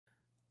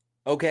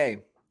Okay,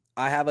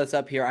 I have us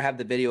up here. I have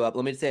the video up.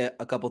 Let me say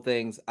a couple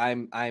things.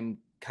 I'm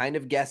kind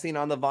of guessing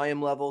on the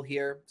volume level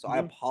here, so I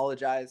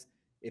apologize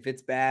if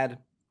it's bad.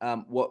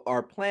 What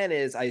our plan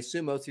is, I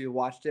assume most of you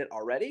watched it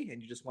already,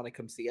 and you just want to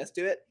come see us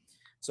do it.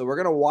 So we're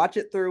gonna watch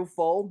it through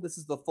full. This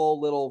is the full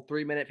little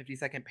 3-minute,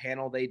 50-second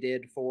panel they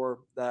did for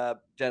the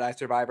Jedi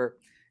Survivor,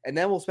 and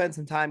then we'll spend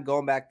some time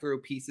going back through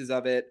pieces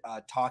of it,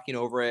 talking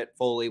over it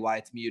fully, why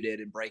it's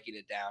muted, and breaking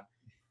it down.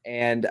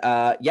 And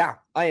yeah,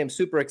 I am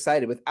super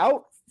excited.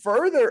 Without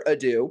further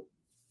ado,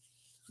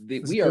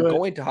 we are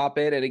going to hop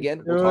in, and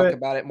again, we'll talk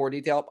about it in more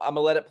detail. I'm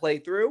gonna let it play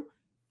through,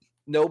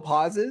 no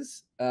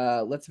pauses.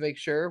 Let's make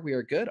sure we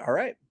are good. All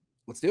right,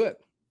 let's do it.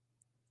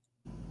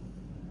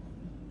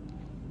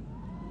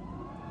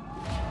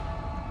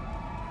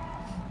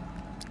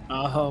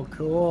 Oh,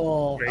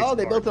 cool. Great start.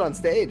 They built it on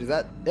stage. Is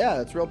that? Yeah,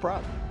 that's real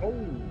prop. Oh.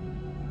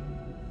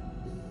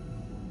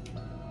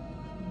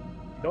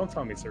 Don't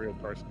tell me it's a real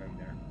person in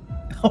there.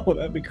 Oh,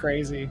 that'd be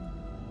crazy.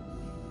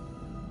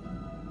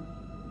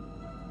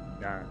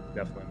 Nah,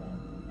 definitely not.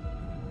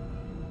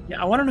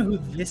 Yeah, I want to know who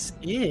this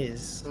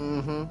is.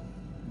 Mm-hmm.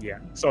 Yeah,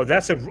 so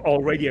that's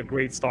already a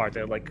great start.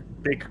 Like,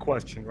 big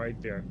question right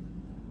there.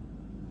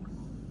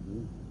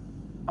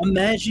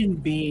 Imagine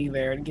being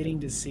there and getting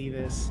to see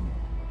this.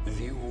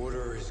 The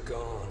order is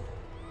gone.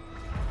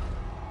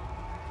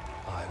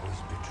 I was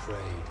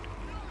betrayed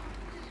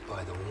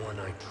by the one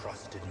I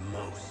trusted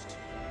most.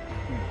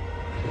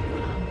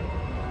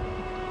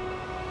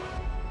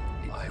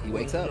 He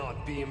wakes up. I will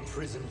not be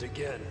imprisoned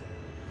again.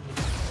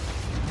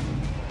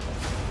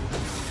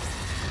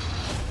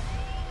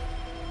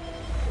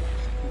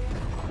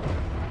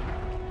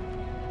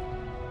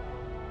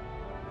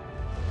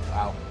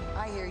 Wow.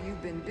 I hear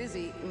you've been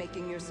busy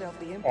making yourself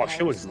the Empire's Oh,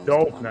 she was most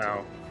dope wanted.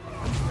 now.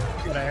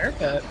 Got a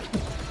haircut.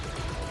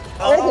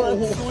 Oh,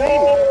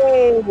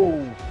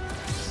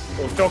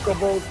 those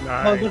chocobos, nice.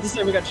 I was about to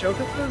say we got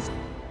chocobos.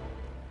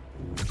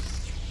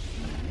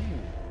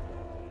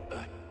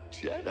 A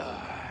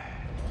Jedi.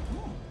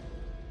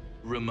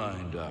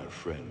 Remind our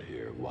friend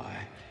here why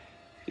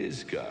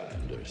his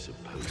kind are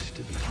supposed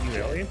to be.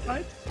 Alien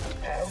type?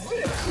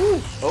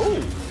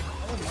 Oh.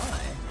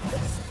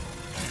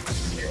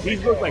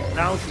 These look like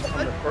bounces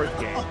from the first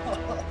game.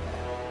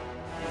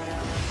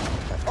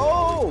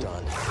 Oh!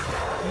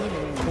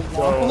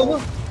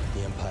 So,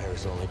 The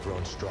Empire's only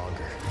grown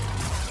stronger.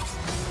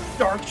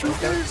 Dark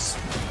troopers.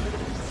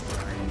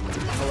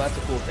 Oh, that's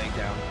a cool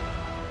takedown.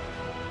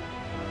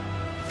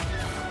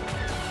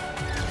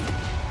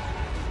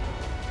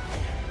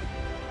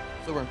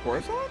 So we're in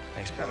Coruscant?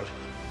 Thanks, Pal.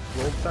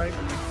 roll type.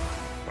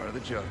 Part of the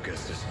job,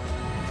 Gustus.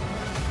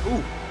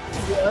 Ooh.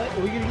 What?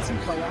 Are we gonna get some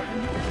co-op in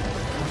here?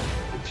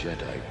 The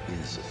Jedi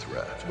is a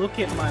threat. Look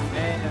at my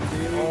man,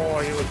 dude. Oh,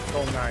 he looks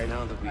so nice.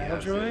 Now that we Battle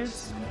have droids.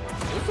 this,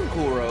 There's some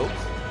cool ropes.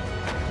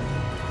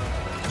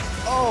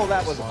 Oh,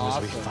 that was As long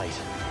awesome. as we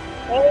fight.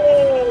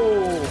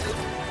 Oh!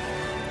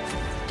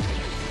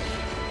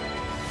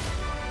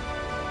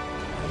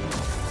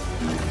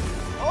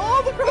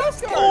 Oh, the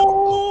crossguard!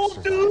 Oh,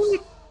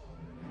 dude!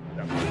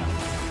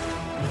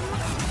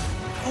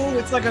 Oh,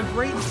 it's like a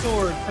great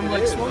sword from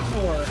like Smoke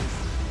War.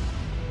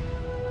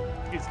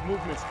 His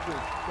movements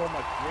feel so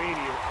much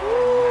weightier.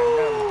 Oh,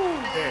 man, that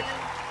was sick.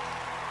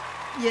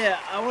 Yeah,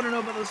 I want to know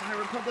about those High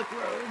Republic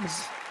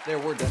robes. There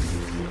were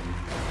definitely.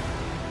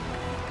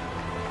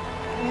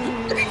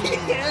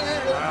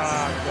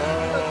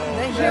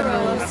 The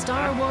hero of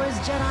Star Wars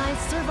Jedi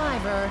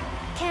Survivor,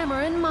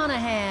 Cameron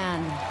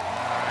Monaghan.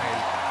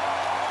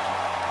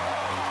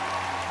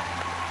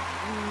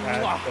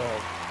 That's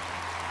dope.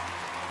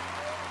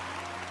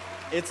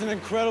 It's an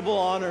incredible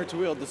honor to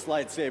wield this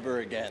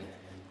lightsaber again.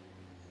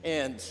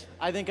 And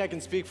I think I can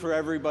speak for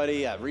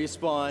everybody at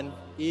Respawn,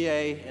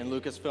 EA, and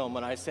Lucasfilm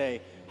when I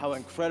say how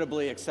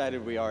incredibly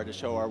excited we are to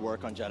show our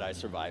work on Jedi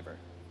Survivor.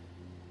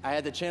 I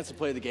had the chance to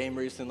play the game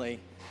recently,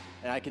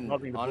 and I can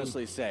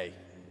honestly say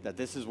that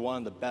this is one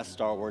of the best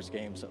Star Wars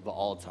games of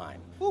all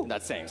time. And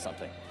that's saying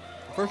something.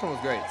 The first one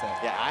was great. So.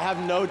 Yeah, I have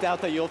no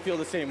doubt that you'll feel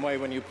the same way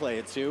when you play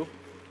it too.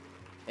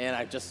 And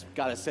I've just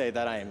got to say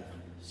that I am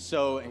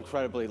so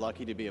incredibly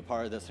lucky to be a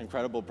part of this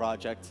incredible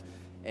project,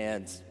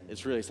 and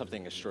it's really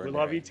something extraordinary. We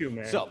love you too,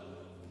 man. So,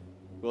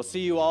 we'll see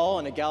you all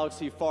in a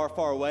galaxy far,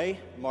 far away,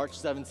 March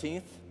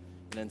 17th.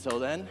 And until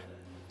then,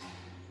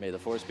 may the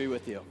Force be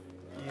with you.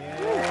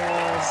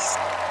 Yes.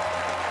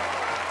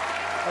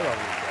 I love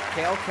you.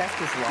 Kale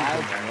Kestis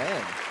live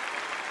when?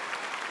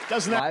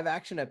 Doesn't that? Live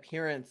action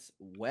appearance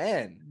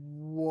when?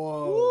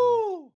 Whoa.